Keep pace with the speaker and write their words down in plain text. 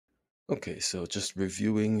Okay, so just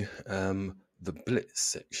reviewing the Blitz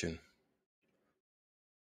section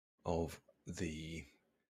of the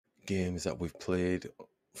games that we've played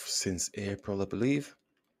since April, I believe.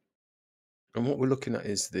 And what we're looking at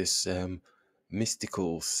is this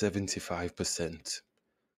mystical 75%.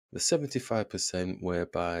 The 75%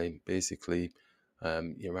 whereby basically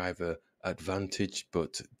you're either advantaged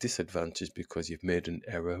but disadvantaged because you've made an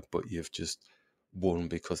error, but you've just won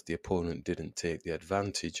because the opponent didn't take the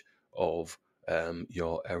advantage of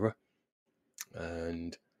your error.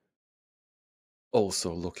 And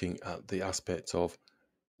also looking at the aspect of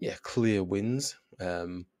clear wins.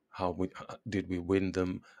 Did we win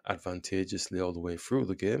them advantageously all the way through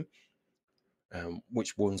the game?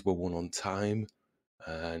 Which ones were won on time,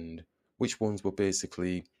 and which ones were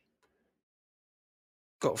basically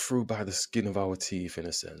got through by the skin of our teeth in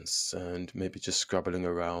a sense, and maybe just scrabbling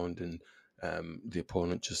around, and the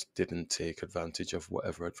opponent just didn't take advantage of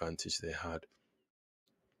whatever advantage they had.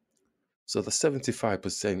 So the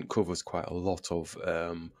 75% covers quite a lot of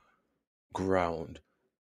ground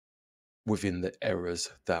within the errors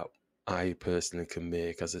that I personally can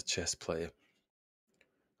make as a chess player.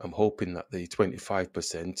 I'm hoping that the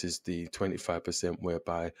 25% is the 25%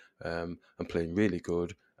 whereby I'm playing really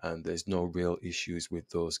good and there's no real issues with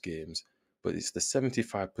those games. But it's the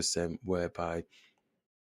 75% whereby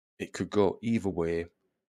it could go either way,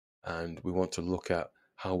 and we want to look at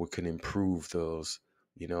how we can improve those.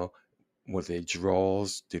 Were they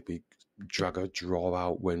draws? Did we drag a draw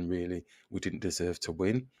out when really we didn't deserve to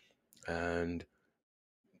win? And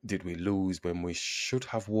did we lose when we should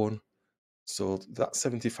have won? So that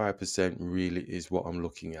 75% really is what I'm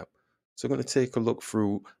looking at. So I'm going to take a look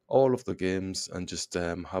through all of the games and just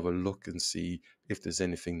have a look and see if there's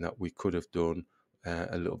anything that we could have done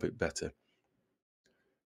a little bit better.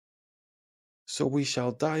 So we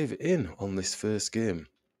shall dive in on this first game.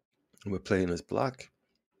 We're playing as black.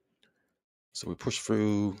 So we push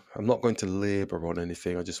through. I'm not going to labour on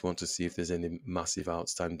anything. I just want to see if there's any massive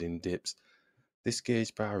outstanding dips. This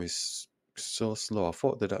gauge bar is so slow. I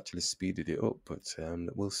thought they'd actually speeded it up, but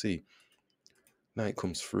we'll see. Knight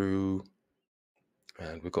comes through,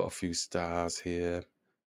 and we've got a few stars here.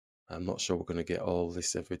 I'm not sure we're going to get all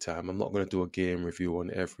this every time. I'm not going to do a game review on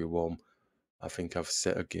every one. I think I've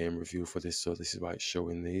set a game review for this, so this is why it's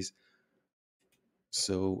showing these.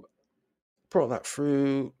 So, brought that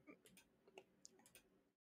through.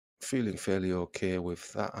 Feeling fairly okay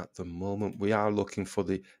with that at the moment. We are looking for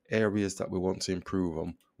the areas that we want to improve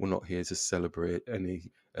on. We're not here to celebrate any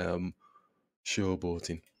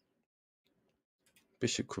showboating.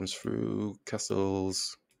 Bishop comes through,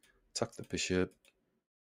 castles, attack the bishop.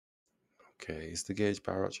 Okay, is the gauge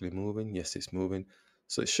bar actually moving? Yes, it's moving.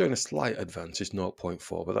 So it's showing a slight advantage,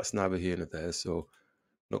 0.4, but that's neither here nor there, so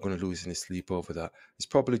not going to lose any sleep over that. It's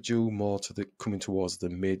probably due more to the coming towards the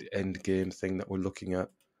mid-end game thing that we're looking at.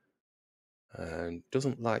 And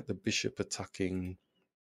doesn't like the bishop attacking.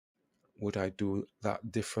 Would I do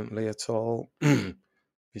that differently at all?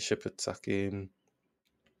 Bishop attacking.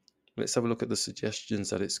 Let's have a look at the suggestions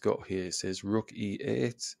that it's got here. It says rook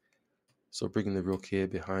e8. So bringing the rook here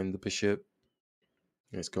behind the bishop.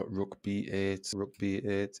 It's got rook b8, rook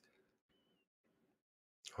b8.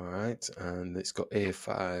 All right, and it's got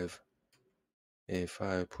a5.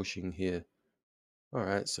 a5 pushing here. All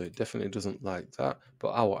right, so it definitely doesn't like that. But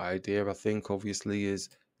our idea, I think, obviously, is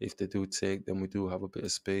if they do take, then we do have a bit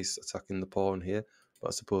of space attacking the pawn here. But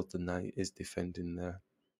I suppose the knight is defending there.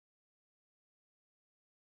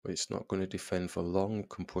 But it's not going to defend for long.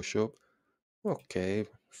 Can push up. Okay,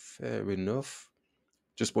 fair enough.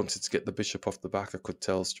 Just wanted to get the bishop off the back. I could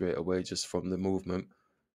tell straight away just from the movement.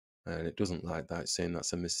 And it doesn't like that. It's saying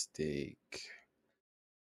that's a mistake.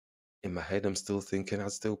 In my head, I'm still thinking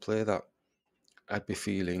I'd still play that. I'd be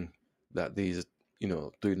feeling that these,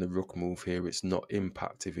 doing the rook move here, it's not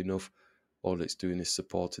impactive enough. All it's doing is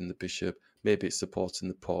supporting the bishop. Maybe it's supporting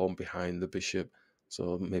the pawn behind the bishop.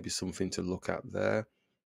 So maybe something to look at there.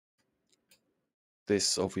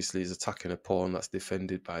 This obviously is attacking a pawn that's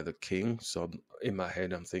defended by the king. So in my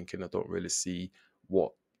head, I'm thinking I don't really see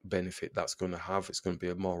what benefit that's going to have. It's going to be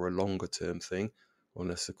a longer term thing.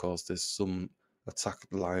 Unless, of course, there's some attack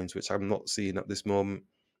lines, which I'm not seeing at this moment.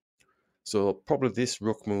 So probably this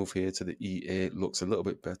rook move here to the e8 looks a little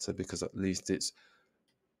bit better because at least it's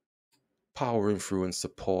powering through and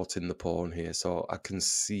supporting the pawn here. So I can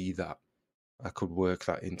see that. I could work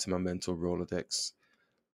that into my mental Rolodex.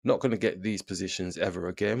 Not going to get these positions ever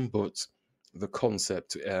again, but the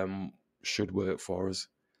concept should work for us.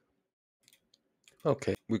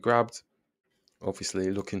 Okay, we grabbed. Obviously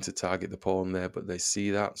looking to target the pawn there, but they see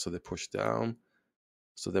that, so they push down.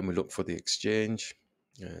 So then we look for the exchange.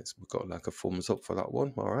 Yeah, we've got like a thumbs up for that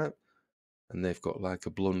one. All right. And they've got like a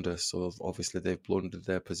blunder. So obviously they've blundered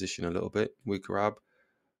their position a little bit. We grab.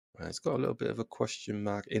 It's got a little bit of a question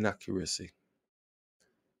mark inaccuracy.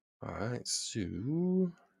 All right.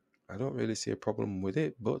 So I don't really see a problem with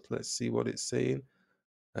it, but let's see what it's saying.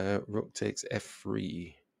 Rook takes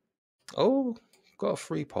f3. Oh, got a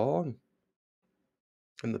free pawn.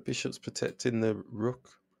 And the bishop's protecting the rook.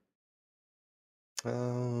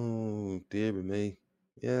 Oh, dear me.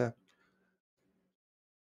 Yeah.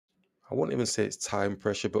 I won't even say it's time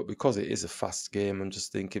pressure, but because it is a fast game, I'm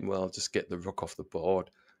just thinking, well, just get the rook off the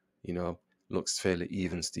board. You know, looks fairly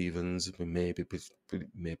even Stevens. We may be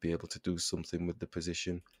able to do something with the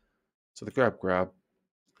position. So the grab,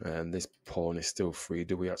 and this pawn is still free.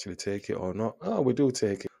 Do we actually take it or not? Oh, we do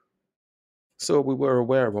take it. So we were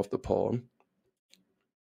aware of the pawn,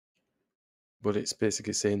 but it's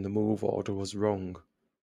basically saying the move order was wrong.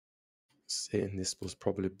 Saying this was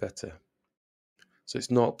probably better. So it's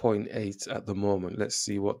 0.8 at the moment. Let's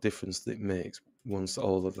see what difference it makes once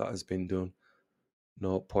all of that has been done.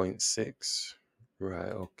 0.6.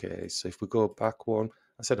 Right, okay. So if we go back one,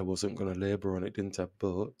 I said I wasn't going to labour on it, didn't I?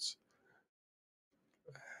 But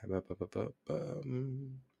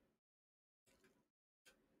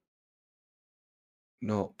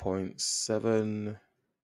 0.7.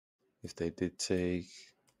 If they did take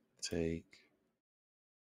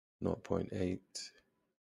 0.8.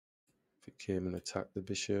 If it came and attacked the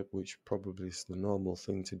bishop, which probably is the normal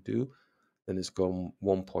thing to do, then it's gone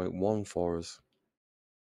 1.1 for us.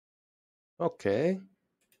 Okay.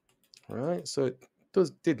 Right, so it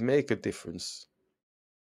did make a difference.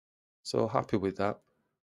 So happy with that.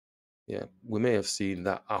 Yeah, we may have seen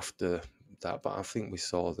that after that, but I think we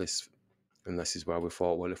saw this, and this is why we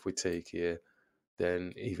thought, well, if we take here,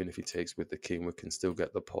 then even if he takes with the king, we can still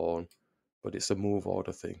get the pawn. But it's a move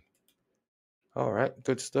order thing. All right,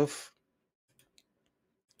 good stuff.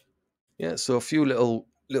 Yeah, so a few little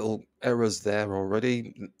errors there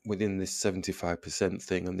already within this 75%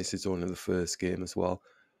 thing, and this is only the first game as well.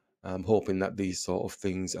 I'm hoping that these sort of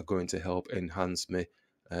things are going to help enhance me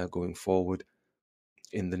going forward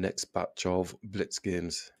in the next batch of Blitz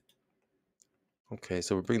games. Okay,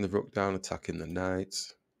 so we bring the rook down, attacking the knight.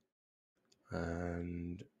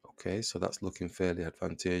 And okay, so that's looking fairly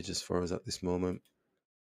advantageous for us at this moment.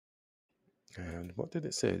 And what did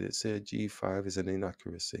it say? Did it say g5 is an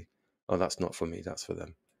inaccuracy? Oh, that's not for me, that's for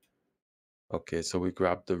them. Okay, so we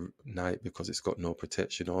grab the knight because it's got no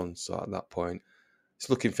protection on. So at that point, it's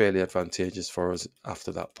looking fairly advantageous for us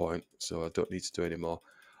after that point. So I don't need to do any more.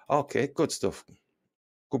 Okay, good stuff.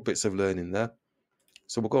 Good bits of learning there.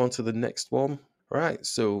 So we'll go on to the next one. Right,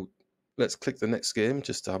 so let's click the next game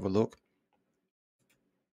just to have a look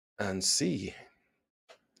and see.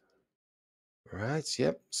 Right,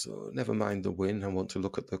 yep. So never mind the win. I want to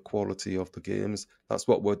look at the quality of the games. That's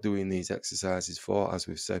what we're doing these exercises for. As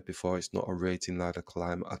we've said before, it's not a rating ladder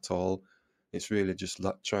climb at all. It's really just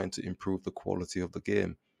trying to improve the quality of the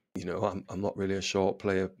game. You know, I'm not really a short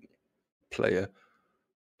player,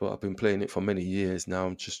 but I've been playing it for many years now.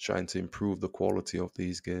 I'm just trying to improve the quality of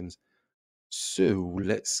these games. So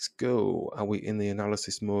let's go. Are we in the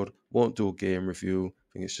analysis mode? Won't do a game review.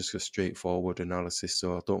 I think it's just a straightforward analysis.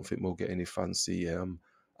 So I don't think we'll get any fancy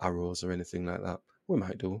arrows or anything like that. We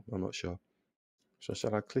might do. I'm not sure. So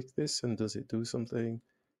shall I click this and does it do something?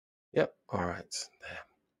 Yep. All right. There.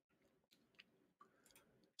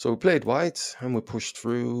 So we played white and we pushed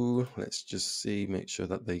through. Let's just see, make sure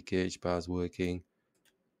that the gauge bar is working.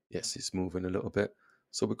 Yes, it's moving a little bit.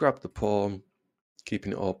 So we grab the pawn,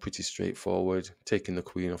 keeping it all pretty straightforward, taking the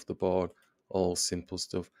queen off the board, all simple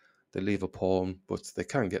stuff. They leave a pawn, but they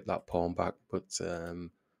can get that pawn back. But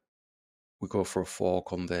we go for a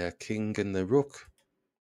fork on their king and the rook.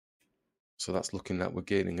 So that's looking like we're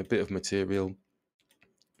gaining a bit of material.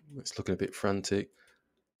 It's looking a bit frantic.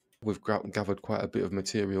 We've gathered quite a bit of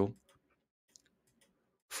material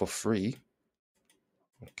for free.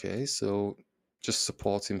 Okay, so just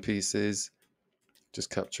supporting pieces,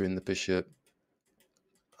 just capturing the bishop.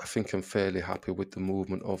 I think I'm fairly happy with the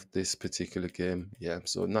movement of this particular game. Yeah,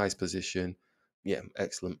 so nice position. Yeah,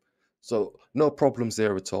 excellent. So no problems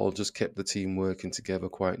there at all. Just kept the team working together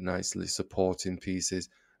quite nicely, supporting pieces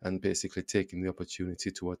and basically taking the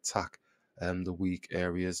opportunity to attack the weak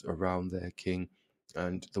areas around their king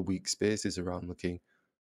and the weak spaces around the king.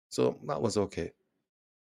 So that was okay.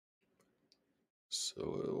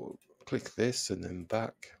 So click this and then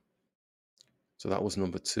back. So that was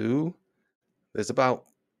number 2. There's about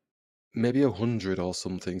maybe 100 or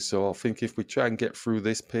something. So I think if we try and get through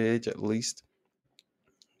this page at least,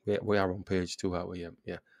 we are on page 2, aren't we?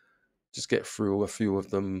 Yeah. Just get through a few of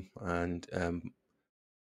them and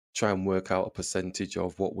try and work out a percentage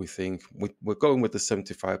of what we think. We're going with the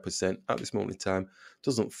 75% at this moment in time.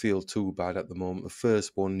 Doesn't feel too bad at the moment. The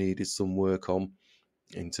first one needed some work on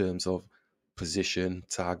in terms of position,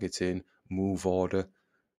 targeting, move order,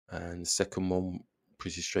 and second one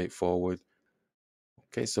pretty straightforward.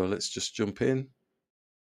 Okay, so let's just jump in.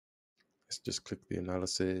 Let's just click the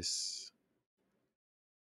analysis,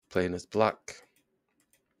 playing as black,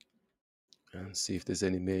 and see if there's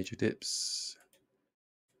any major dips.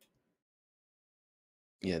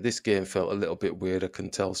 Yeah, this game felt a little bit weird. I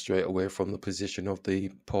can tell straight away from the position of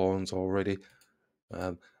the pawns already.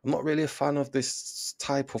 I'm not really a fan of this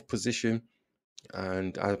type of position,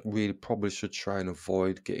 and I really probably should try and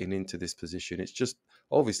avoid getting into this position. It's just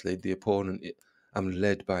obviously the opponent. I'm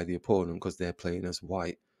led by the opponent because they're playing as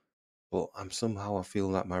white, but I feel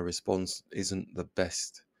like my response isn't the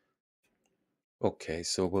best. Okay,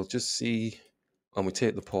 so we'll just see, and we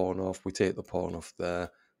take the pawn off. We take the pawn off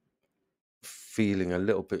there, feeling a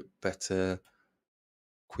little bit better.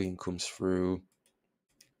 Queen comes through,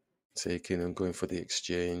 taking and going for the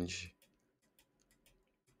exchange.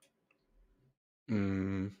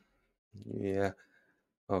 Yeah.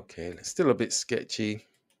 Okay, still a bit sketchy.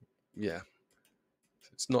 Yeah.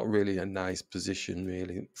 It's not really a nice position,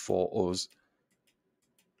 really, for us.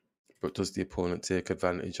 But does the opponent take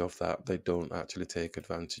advantage of that? They don't actually take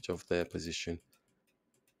advantage of their position.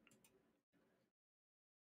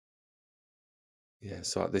 Yeah,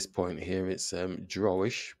 so at this point here, it's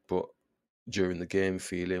drawish, but during the game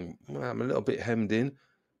feeling, well, I'm a little bit hemmed in.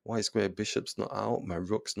 White square bishop's not out. My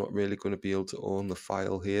rook's not really going to be able to own the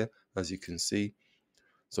file here, as you can see.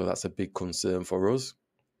 So that's a big concern for us.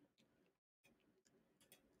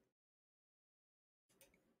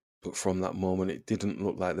 But from that moment, it didn't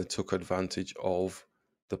look like they took advantage of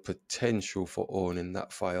the potential for owning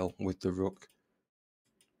that file with the rook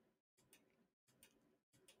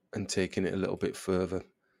and taking it a little bit further.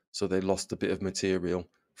 So they lost a bit of material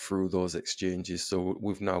through those exchanges. So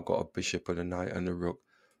we've now got a bishop and a knight and a rook.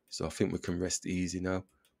 So I think we can rest easy now.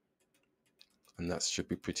 And that should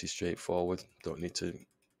be pretty straightforward. Don't need to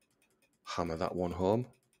hammer that one home.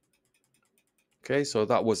 Okay, so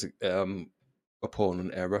that was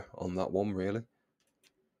opponent error on that one, really.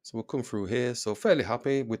 So we'll come through here. So fairly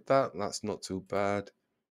happy with that. That's not too bad.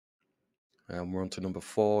 And we're on to number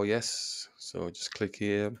 4, yes. So just click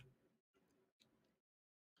here.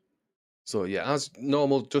 So yeah, as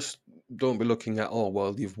normal, just don't be looking at, oh,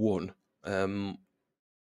 well, you've won.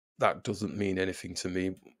 That doesn't mean anything to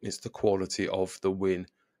me. It's the quality of the win.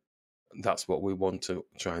 That's what we want to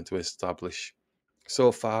try to establish.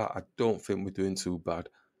 So far, I don't think we're doing too bad.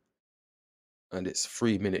 And it's a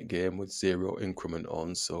 3-minute game with 0 increment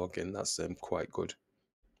on. So again, that's quite good.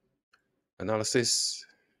 Analysis.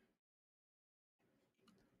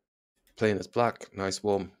 Playing as black, nice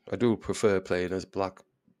one. I do prefer playing as black.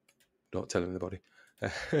 Don't tell anybody.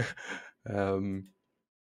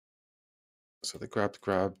 So they grabbed.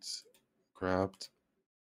 Brought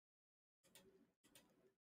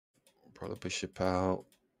the bishop out.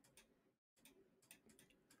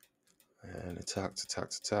 And attacked.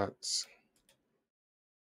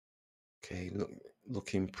 Okay,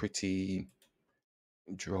 looking pretty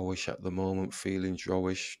drawish at the moment, feeling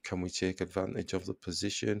drawish. Can we take advantage of the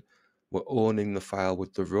position? We're owning the file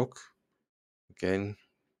with the rook. Again,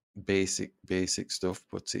 basic stuff,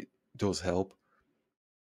 but it does help.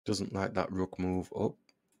 Doesn't like that rook move up,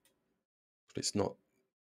 but it's not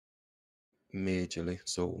majorly.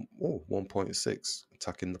 So, 1.6,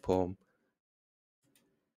 attacking the pawn.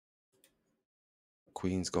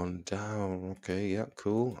 Queen's gone down. Okay, yeah,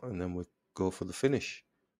 cool. And then we go for the finish.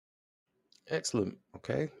 Excellent.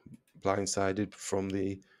 Okay, blindsided from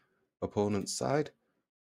the opponent's side.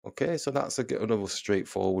 Okay, so that's another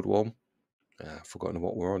straightforward one. I've forgotten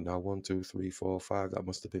what we're on now. 1, 2, 3, 4, 5. That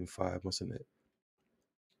must have been 5, mustn't it?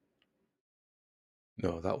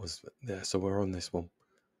 No, that was there. So we're on this one.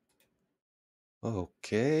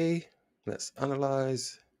 Okay, let's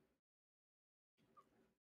analyze.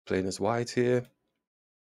 Playing as white here.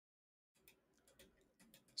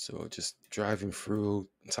 So just driving through,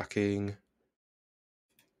 attacking,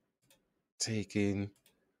 taking.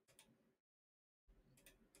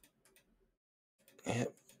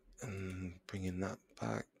 Yep, and bringing that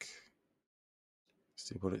back.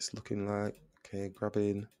 See what it's looking like. Okay,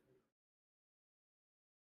 grabbing.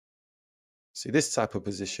 See, this type of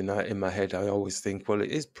position, in my head, I always think, well,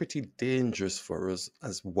 it is pretty dangerous for us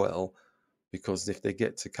as well, because if they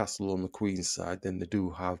get to castle on the queen side, then they do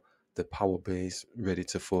have the power base ready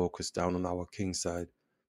to focus down on our king side.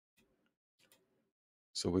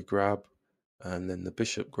 So we grab, And then the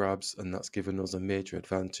bishop grabs, and that's given us a major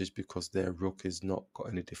advantage because their rook is not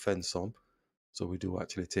got any defense on. So we do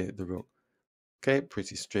actually take the rook. Okay,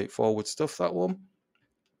 pretty straightforward stuff, that one.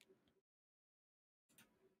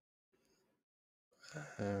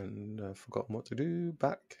 And I've forgotten what to do.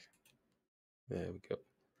 Back. There we go.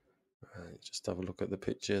 Right, just have a look at the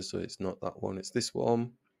picture. So it's not that one, it's this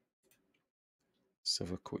one. Let's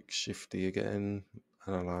have a quick shifty again.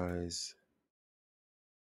 Analyze.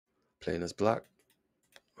 Playing as black.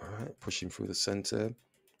 All right, pushing through the center.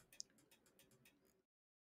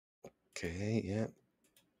 Okay, yeah.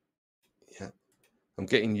 I'm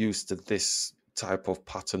getting used to this type of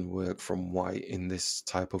pattern work from white in this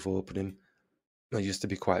type of opening. I used to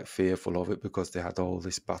be quite fearful of it because they had all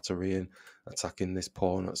this battery and attacking this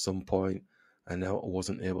pawn at some point, and now I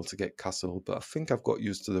wasn't able to get castle, but I think I've got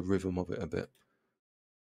used to the rhythm of it a bit.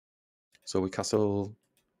 So we castle,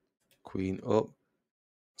 queen up.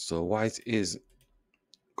 So white is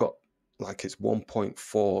got like it's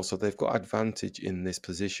 1.4, so they've got advantage in this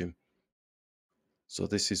position. So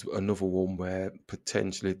this is another one where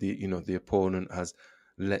potentially the opponent has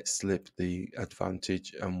let slip the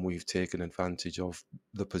advantage and we've taken advantage of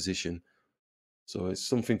the position. So it's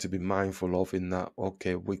something to be mindful of in that,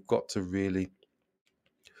 okay, we've got to really,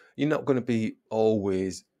 you're not going to be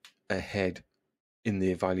always ahead in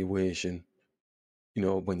the evaluation,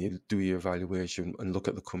 when you do your evaluation and look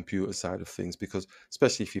at the computer side of things, because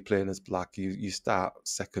especially if you're playing as black, you start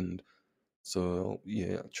second. So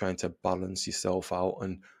yeah, trying to balance yourself out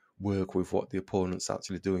and work with what the opponent's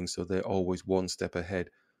actually doing, so they're always one step ahead.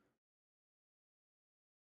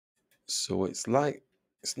 So it's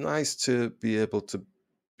nice to be able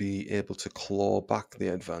to claw back the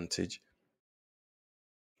advantage.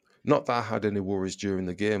 Not that I had any worries during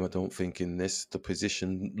the game, I don't think, in this. The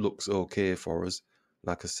position looks okay for us.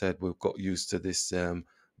 Like I said, we've got used to this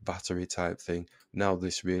battery type thing. Now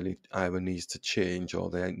this really either needs to change or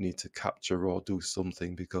they need to capture or do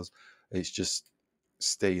something, because it's just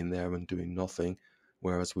staying there and doing nothing.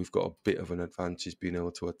 Whereas we've got a bit of an advantage being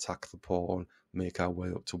able to attack the pawn, make our way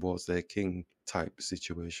up towards their king type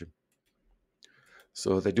situation.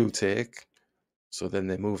 So they do take. So then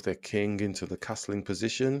they move their king into the castling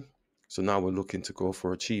position. So now we're looking to go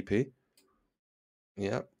for a cheapie.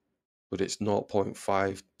 Yeah. But it's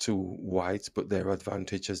 0.52 white, but their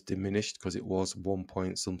advantage has diminished because it was 1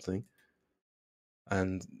 point something.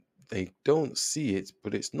 And they don't see it,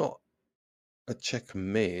 but it's not a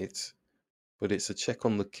checkmate, but it's a check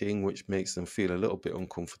on the king, which makes them feel a little bit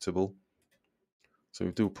uncomfortable. So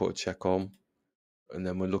we do put a check on, and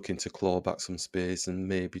then we're looking to claw back some space and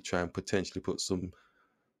maybe try and potentially put some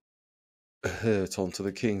hurt onto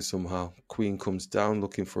the king somehow. Queen comes down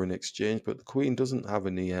looking for an exchange, but the queen doesn't have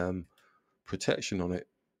any protection on it,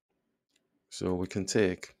 so we can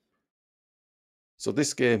take. So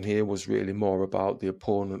this game here was really more about the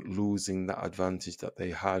opponent losing that advantage that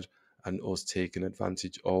they had and us taking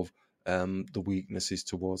advantage of the weaknesses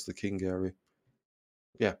towards the king area.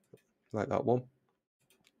 Yeah, like that one.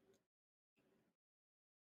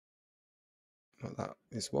 Like that,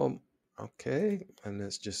 this one. Okay, and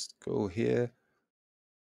let's just go here.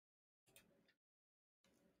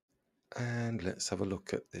 And let's have a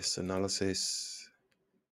look at this analysis.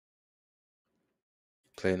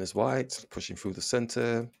 Playing as white, pushing through the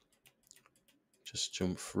center. Just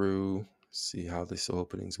jump through, see how this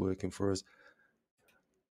opening's working for us.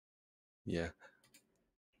 Yeah.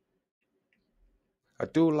 I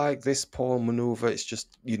do like this pawn maneuver. It's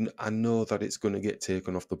just, I know that it's going to get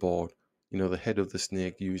taken off the board. The head of the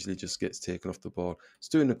snake usually just gets taken off the board. It's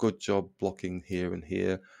doing a good job blocking here and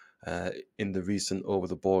here. In the recent over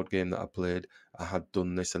the board game that I played, I had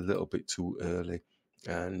done this a little bit too early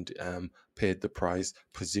and paid the price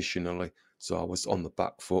positionally. So I was on the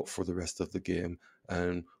back foot for the rest of the game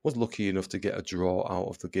and was lucky enough to get a draw out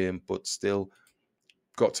of the game, but still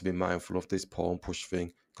got to be mindful of this pawn push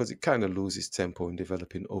thing because it kind of loses tempo in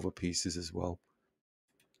developing other pieces as well.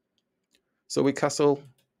 So we castle,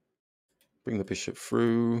 bring the bishop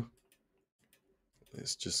through.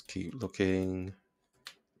 Let's just keep looking.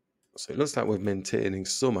 So it looks like we're maintaining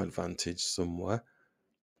some advantage somewhere.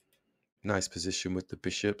 Nice position with the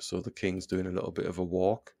bishop, so the king's doing a little bit of a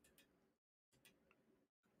walk.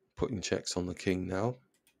 Putting checks on the king now.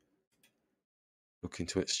 Looking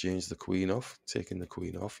to exchange the queen off, taking the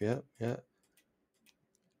queen off, yeah.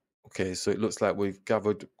 Okay, so it looks like we've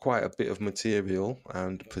gathered quite a bit of material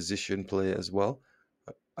and position play as well.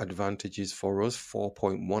 Advantages for us,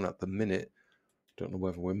 4.1 at the minute. Don't know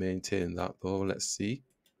whether we're maintaining that though, let's see.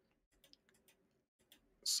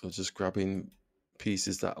 So just grabbing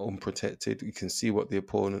pieces that are unprotected. You can see what the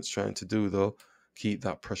opponent's trying to do though. keep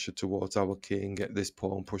that pressure towards our king, get this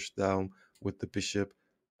pawn pushed down with the bishop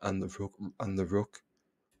and the rook.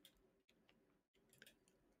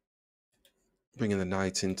 Bringing the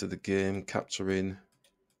knight into the game, capturing.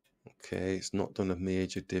 Okay, it's not done a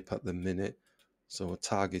major dip at the minute, so we're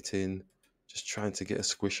targeting, just trying to get a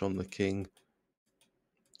squish on the king.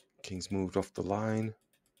 King's moved off the line.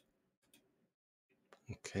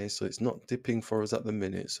 Okay, so it's not dipping for us at the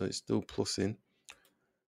minute, so it's still plussing.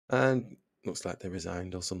 And looks like they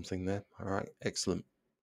resigned or something there. All right, excellent.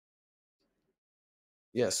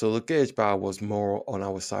 Yeah, so the gauge bar was more on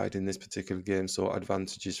our side in this particular game, so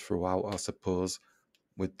advantages throughout, I suppose,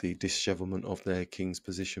 with the dishevelment of their king's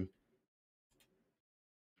position.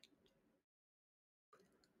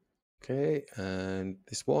 Okay, and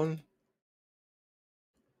this one.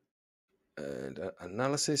 And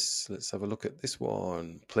analysis, let's have a look at this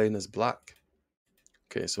one. Plain as black.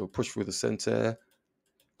 Okay, so push through the center.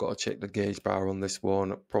 Got to check the gauge bar on this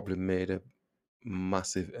one. Probably made a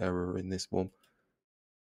massive error in this one.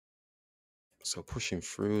 So pushing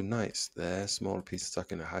through, knight's there. Smaller piece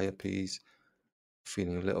attacking a higher piece.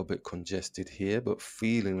 Feeling a little bit congested here, but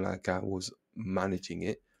feeling like I was managing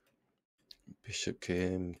it. Bishop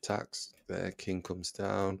came, attacks there. King comes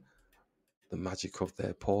down. The magic of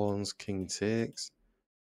their pawns. King takes.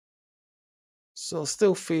 So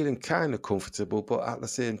still feeling kind of comfortable, but at the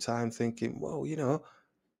same time thinking, well, you know,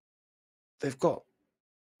 they've got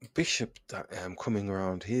bishop coming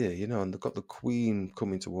around here, you know, and they've got the queen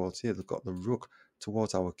coming towards here. They've got the rook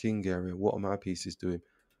towards our king area. What are my pieces doing?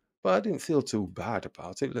 But I didn't feel too bad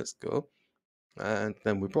about it. Let's go. And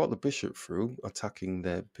then we brought the bishop through, attacking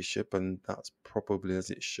their bishop, and that's probably, as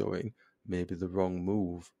it's showing, maybe the wrong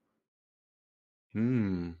move.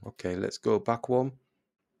 Okay, let's go back one.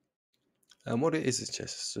 And what it is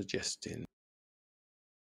just suggesting.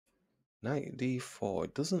 Knight d4.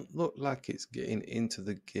 It doesn't look like it's getting into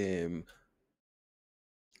the game,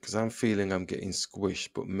 because I'm feeling I'm getting squished,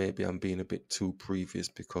 but maybe I'm being a bit too previous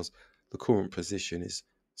because the current position is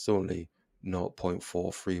only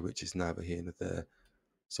 0.43, which is neither here nor there.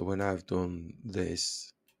 So when I've done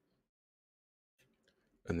this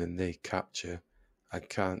and then they capture, I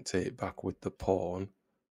can't take back with the pawn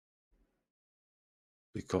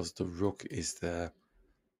because the rook is there.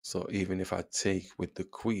 So even if I take with the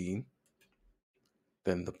queen,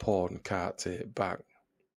 then the pawn can't take back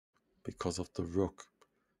because of the rook.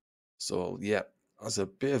 So yeah, as a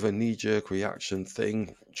bit of a knee-jerk reaction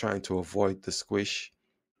thing, trying to avoid the squish.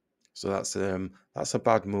 So that's a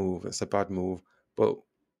bad move. It's a bad move, but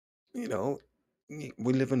you know,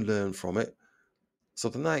 we live and learn from it. So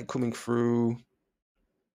the knight coming through,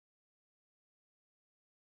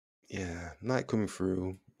 yeah, knight coming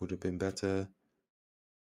through would have been better.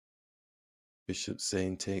 Bishop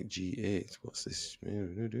saying take g8. What's this?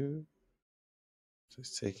 So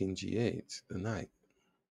it's taking g8, the knight.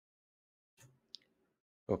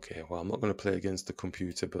 Okay, well, I'm not going to play against the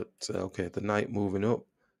computer, but okay, the knight moving up.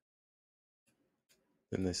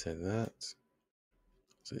 Then they said that.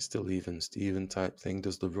 So it's still even Steven type thing.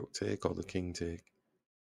 Does the rook take or the king take?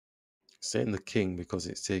 Saying the king because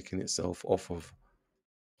it's taking itself off of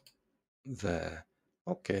there.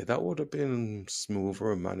 Okay, that would have been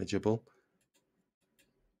smoother and manageable.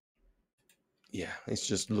 Yeah, it's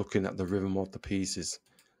just looking at the rhythm of the pieces.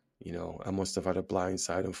 You know, I must have had a blind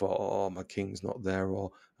side and thought, oh, my king's not there,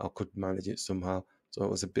 or I could manage it somehow. So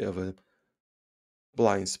it was a bit of a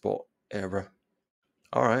blind spot error.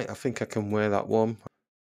 All right, I think I can wear that one.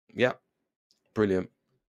 Yeah, brilliant.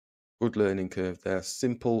 Good learning curve there. A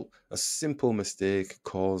simple mistake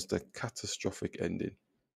caused a catastrophic ending.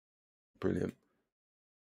 Brilliant.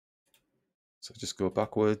 So just go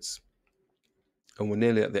backwards. And we're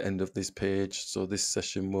nearly at the end of this page. So this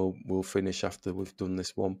session will finish after we've done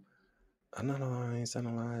this one.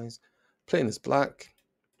 Analyze. Plain as black.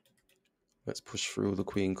 Let's push through. The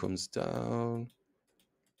queen comes down.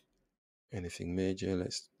 Anything major,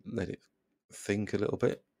 let's let it think a little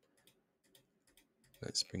bit.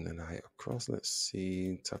 Let's bring the knight across. Let's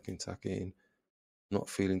see. Tacking. Not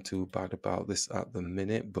feeling too bad about this at the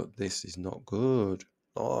minute, but this is not good.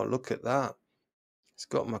 Oh, look at that. It's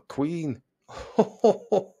got my queen.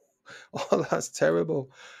 Oh, that's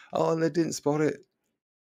terrible. Oh, and they didn't spot it.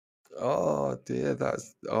 Oh, dear.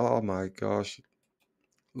 Oh, my gosh.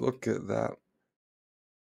 Look at that.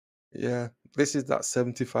 Yeah, this is that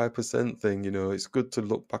 75% thing, you know. It's good to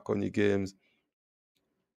look back on your games.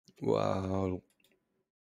 Wow.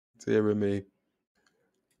 Dear me.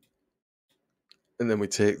 And then we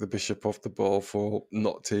take the bishop off the ball for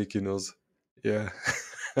not taking us. Yeah.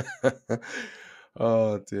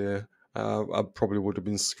 Oh dear. I probably would have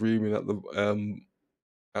been screaming at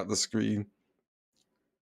the screen.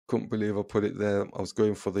 Couldn't believe I put it there. I was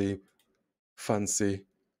going for the fancy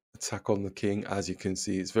attack on the king. As you can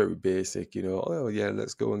see, it's very basic, you know. Oh yeah,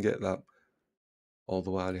 let's go and get that. All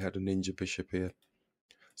the while he had a ninja bishop here.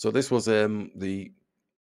 So this was the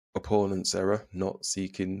opponent's error, not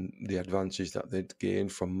seeking the advantage that they'd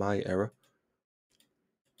gained from my error.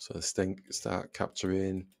 So they start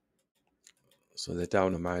capturing. So they're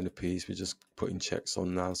down a minor piece. We're just putting checks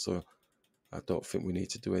on now. So I don't think we need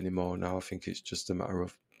to do any more now. I think it's just a matter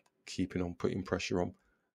of keeping on putting pressure on.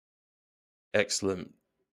 Excellent.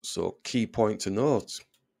 So key point to note,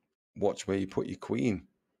 watch where you put your queen.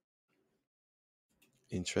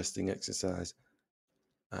 Interesting exercise.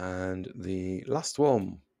 And the last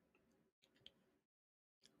one,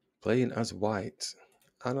 playing as white.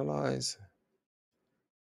 Analyze.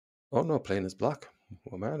 Oh no, playing as black.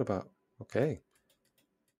 What am I on about? Okay.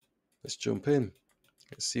 Let's jump in.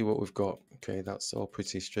 Let's see what we've got. Okay, that's all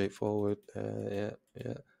pretty straightforward. Yeah.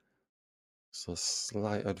 So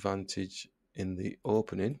slight advantage in the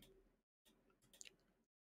opening.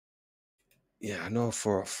 Yeah, I know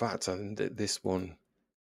for a fact, and this one,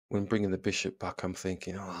 when bringing the bishop back, I'm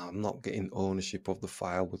thinking, oh, I'm not getting ownership of the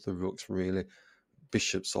file with the rooks, really.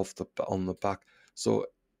 Bishops on the back. So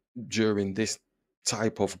during this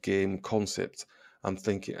type of game concept, I'm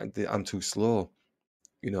thinking I'm too slow.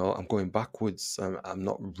 You know, I'm going backwards. I'm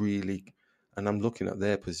not really, and I'm looking at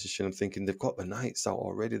their position. I'm thinking they've got the knights out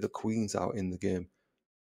already, the queen's out in the game,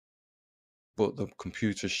 but the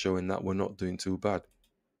computer's showing that we're not doing too bad.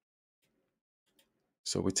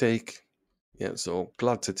 So we take, yeah, so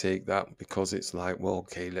glad to take that because it's like, well,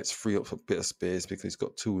 okay, let's free up a bit of space because he's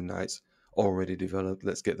got two knights already developed.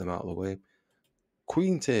 Let's get them out of the way.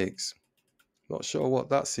 Queen takes. Not sure what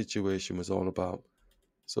that situation was all about.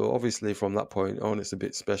 So obviously from that point on, it's a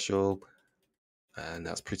bit special. And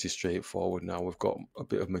that's pretty straightforward now. We've got a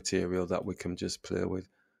bit of material that we can just play with.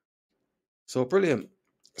 So brilliant.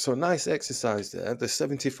 So nice exercise there. The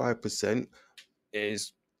 75%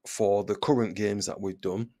 is for the current games that we've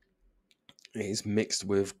done. Is mixed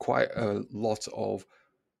with quite a lot of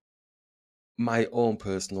my own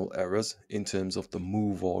personal errors in terms of the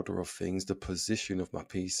move order of things, the position of my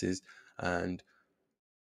pieces, and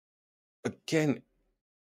again,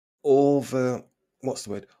 over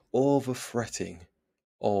fretting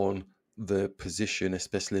on the position,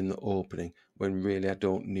 especially in the opening, when really I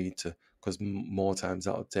don't need to, because more times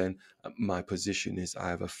out of 10, my position is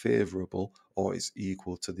either favourable or it's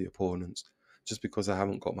equal to the opponent's. Just because I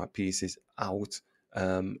haven't got my pieces out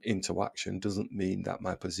into action doesn't mean that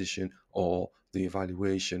my position or the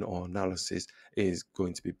evaluation or analysis is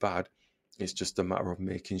going to be bad. It's just a matter of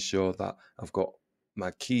making sure that I've got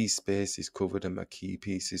my key space is covered and my key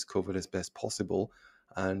pieces covered as best possible.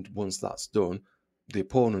 And once that's done, the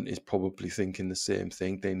opponent is probably thinking the same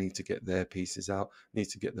thing. They need to get their pieces out, need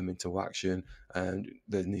to get them into action, and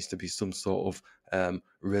there needs to be some sort of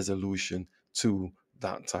resolution to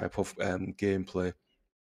that type of gameplay.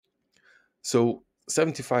 So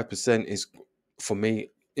 75% is, for me,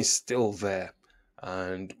 is still there.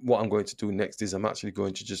 And what I'm going to do next is I'm actually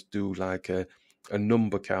going to just do like a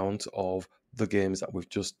number count of the games that we've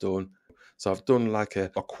just done. So I've done like a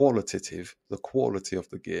qualitative, the quality of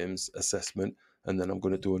the games assessment, and then I'm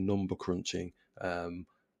going to do a number crunching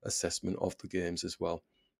assessment of the games as well.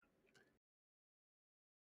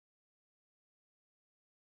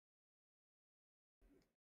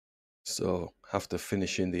 So after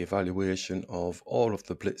finishing the evaluation of all of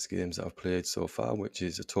the Blitz games that I've played so far, which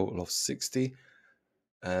is a total of 60,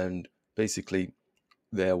 and basically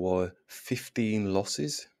there were 15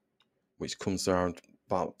 losses, which comes around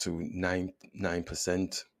about to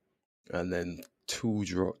 9%, and then two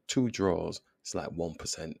draws, it's like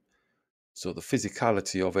 1%. So the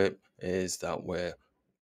physicality of it is that we're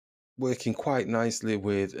working quite nicely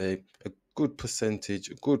with a good percentage,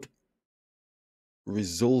 a good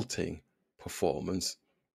resulting performance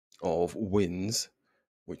of wins,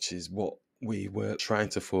 which is what we were trying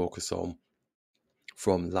to focus on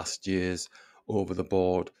from last year's over the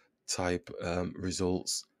board type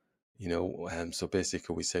results. So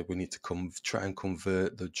basically we said we need to try and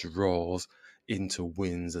convert the draws into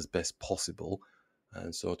wins as best possible.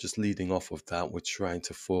 And so just leading off of that, we're trying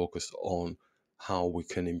to focus on how we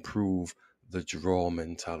can improve the draw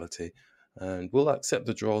mentality. And we'll accept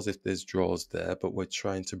the draws if there's draws there, but we're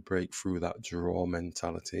trying to break through that draw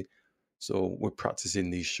mentality. So we're practicing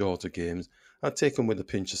these shorter games. I take them with a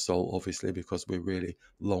pinch of salt, obviously, because we're really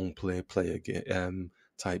long player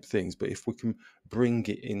type things. But if we can bring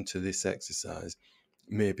it into this exercise,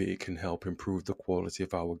 maybe it can help improve the quality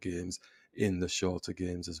of our games in the shorter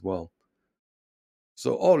games as well.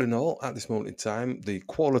 So all in all, at this moment in time, the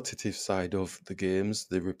qualitative side of the games,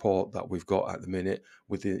 the report that we've got at the minute,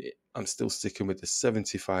 I'm still sticking with the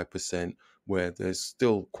 75%, where there's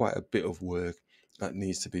still quite a bit of work that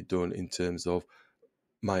needs to be done in terms of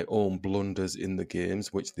my own blunders in the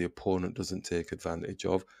games, which the opponent doesn't take advantage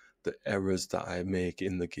of, the errors that I make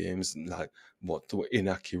in the games, like what the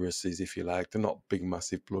inaccuracies, if you like. They're not big,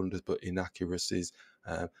 massive blunders, but inaccuracies,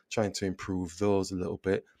 trying to improve those a little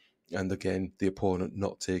bit. And again, the opponent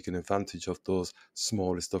not taking advantage of those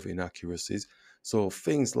smallest of inaccuracies. So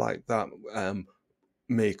things like that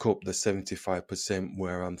make up the 75%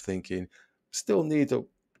 where I'm thinking still need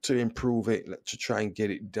to improve it, to try and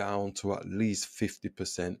get it down to at least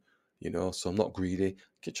 50%, so I'm not greedy.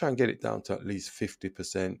 Try and get it down to at least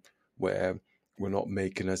 50% where we're not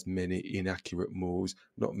making as many inaccurate moves,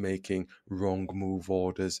 not making wrong move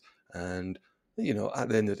orders, and at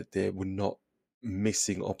the end of the day, we're not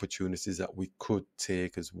missing opportunities that we could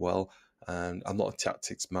take as well. And I'm not a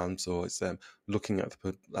tactics man, so it's looking at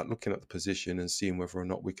the position and seeing whether or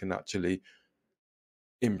not we can actually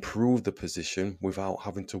improve the position without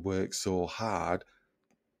having to work so hard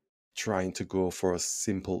trying to go for a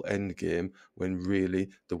simple end game, when really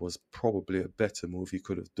there was probably a better move you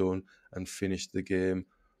could have done and finished the game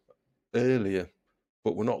earlier.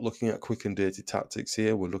 But we're not looking at quick and dirty tactics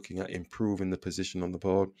here. We're looking at improving the position on the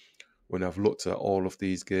board. When I've looked at all of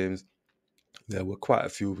these games, there were quite a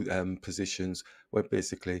few positions where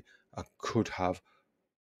basically I could have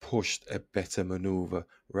pushed a better maneuver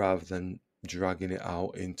rather than dragging it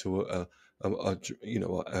out into a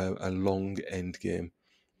long end game.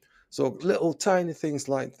 So little tiny things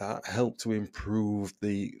like that help to improve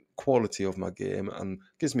the quality of my game and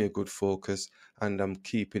gives me a good focus, and I'm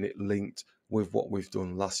keeping it linked with what we've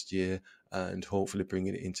done last year and hopefully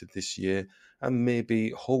bringing it into this year, and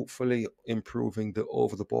maybe hopefully improving the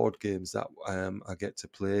over the board games that I get to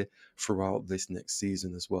play throughout this next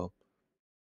season as well.